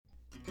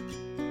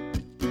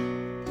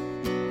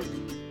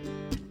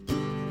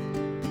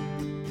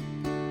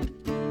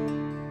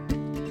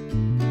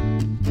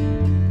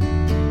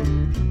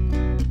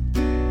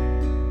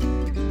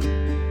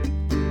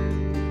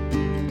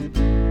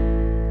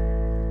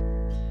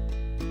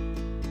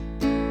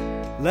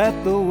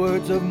Let the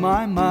words of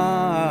my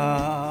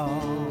mouth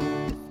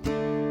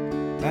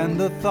and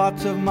the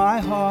thoughts of my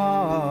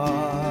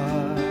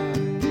heart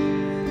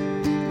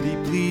be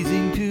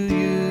pleasing to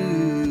you,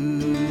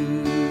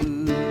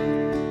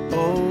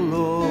 oh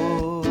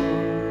Lord,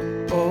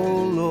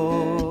 oh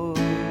Lord.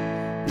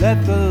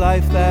 Let the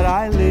life that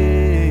I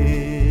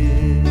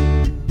live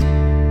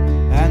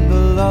and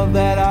the love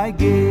that I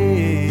give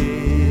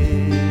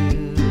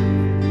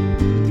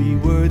be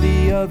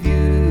worthy of you.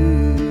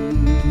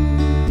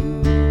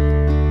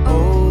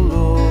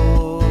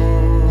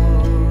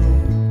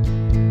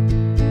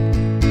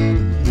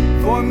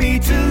 For me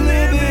to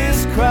live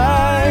is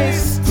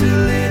Christ, to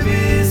live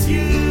is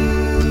you.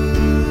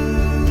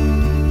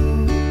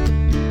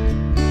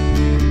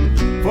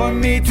 For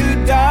me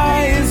to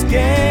die is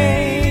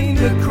gain,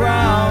 the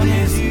crown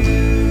is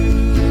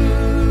you.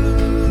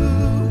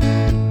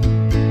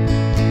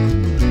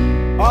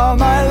 All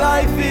my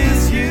life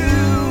is you,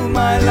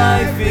 my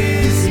life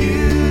is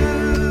you,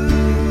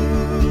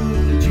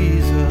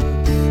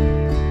 Jesus.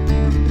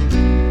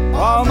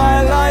 All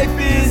my life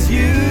is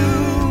you,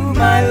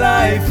 my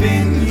life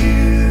in you.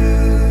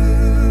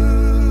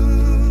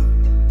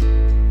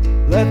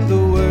 Let the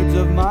words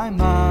of my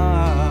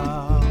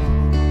mouth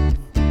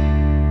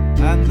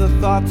and the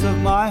thoughts of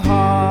my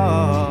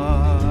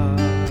heart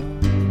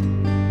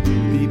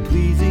be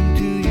pleasing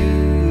to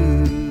you,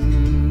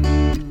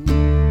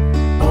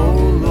 oh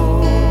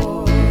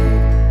Lord,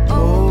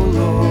 oh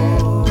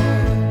Lord.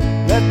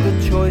 Let the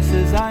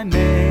choices I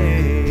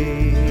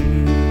make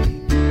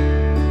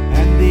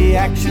and the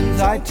actions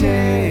I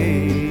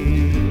take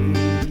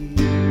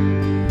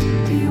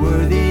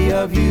worthy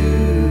of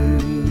you,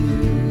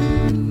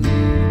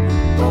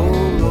 oh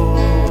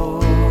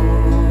Lord.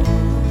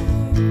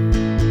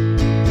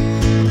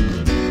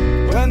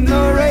 When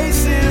the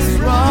race is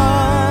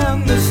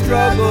run, the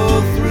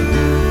struggle through,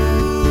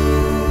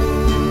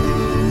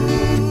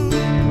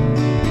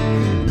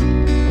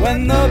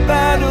 when the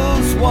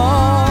battle's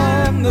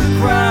won, the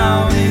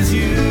crown is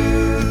you.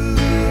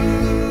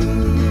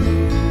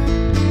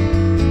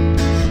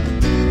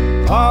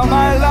 All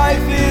my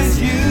life is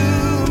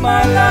you,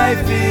 my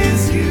life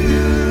is you,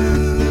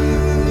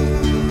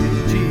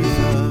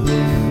 Jesus.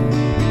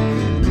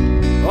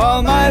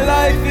 All my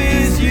life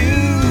is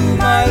you,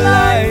 my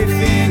life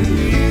in you.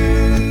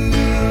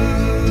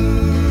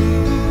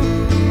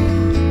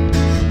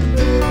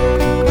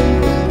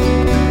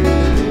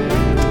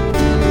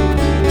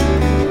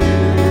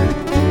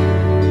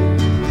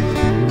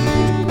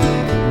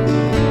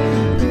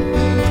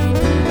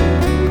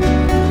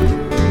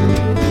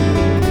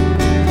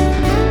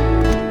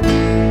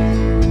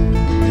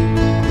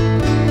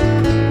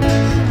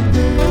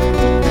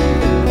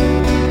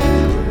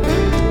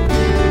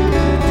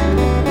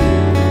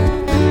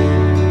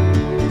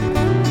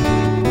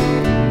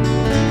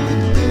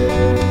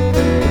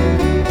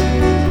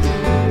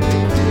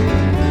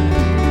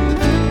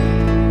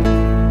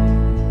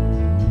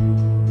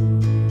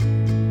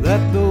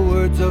 Let the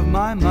words of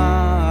my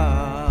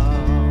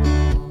mouth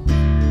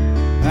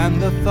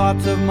and the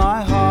thoughts of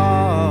my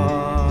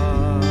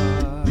heart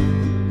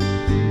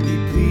be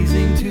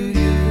pleasing to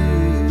you,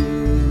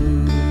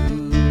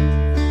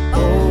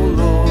 oh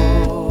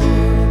Lord,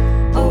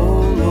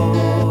 oh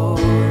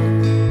Lord.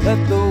 Let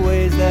the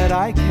ways that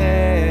I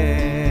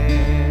care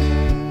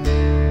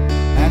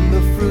and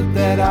the fruit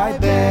that I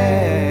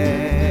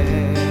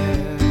bear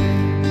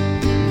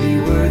be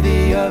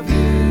worthy of you.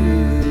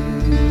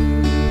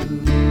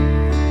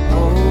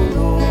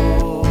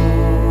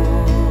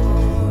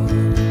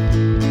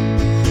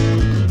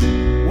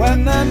 When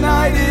the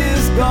night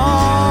is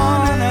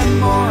gone and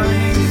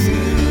morning's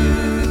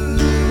new,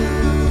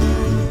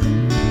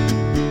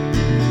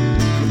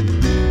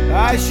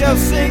 I shall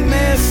sing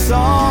this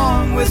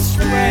song with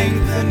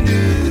strength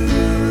anew.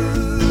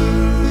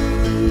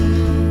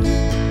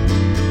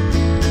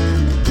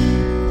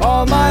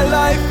 All my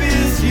life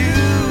is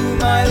you,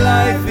 my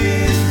life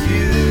is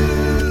you,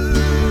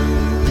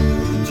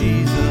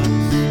 Jesus.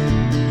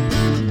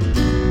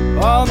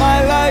 All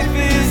my life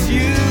is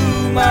you,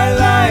 my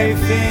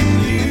life in you.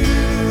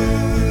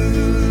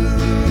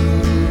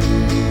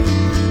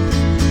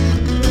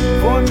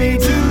 For me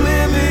to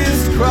live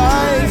is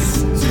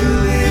Christ, to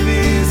live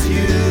is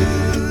you.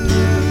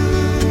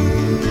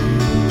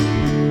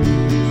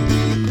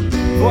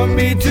 For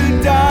me to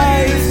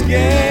die is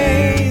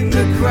gain,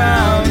 the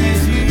crown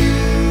is you.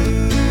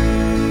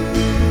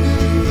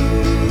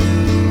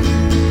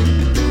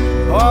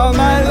 All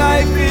my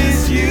life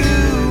is you,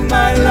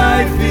 my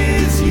life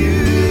is you,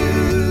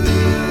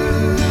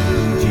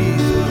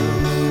 Jesus.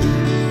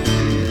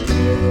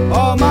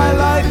 All my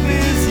life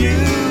is you,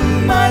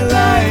 my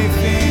life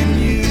in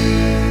you.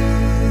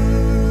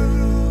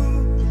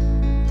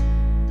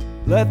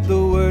 Let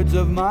the words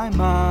of my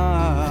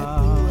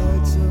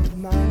mouth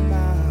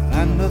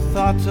and the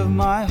thoughts of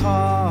my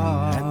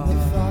heart